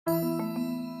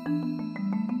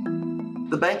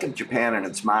The Bank of Japan in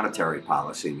its monetary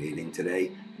policy meeting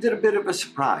today did a bit of a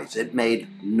surprise. It made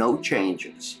no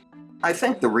changes. I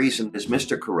think the reason is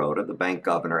Mr. Kuroda, the bank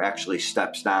governor, actually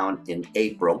steps down in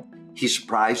April. He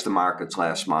surprised the markets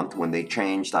last month when they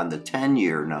changed on the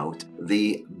 10-year note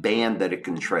the band that it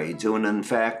can trade to. And in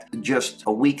fact, just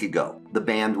a week ago, the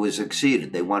band was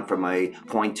exceeded. They went from a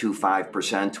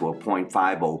 0.25% to a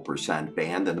 0.50%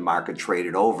 band, and the market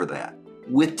traded over that.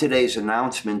 With today's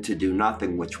announcement to do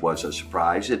nothing, which was a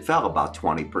surprise, it fell about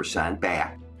 20%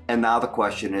 back. And now the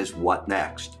question is, what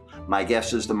next? My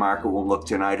guess is the market will look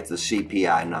tonight at the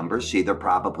CPI numbers, see they're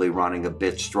probably running a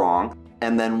bit strong,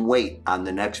 and then wait on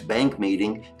the next bank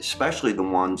meeting, especially the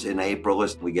ones in April,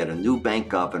 as we get a new bank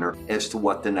governor, as to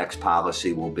what the next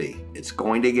policy will be. It's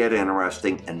going to get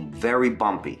interesting and very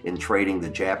bumpy in trading the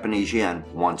Japanese yen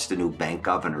once the new bank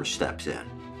governor steps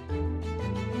in.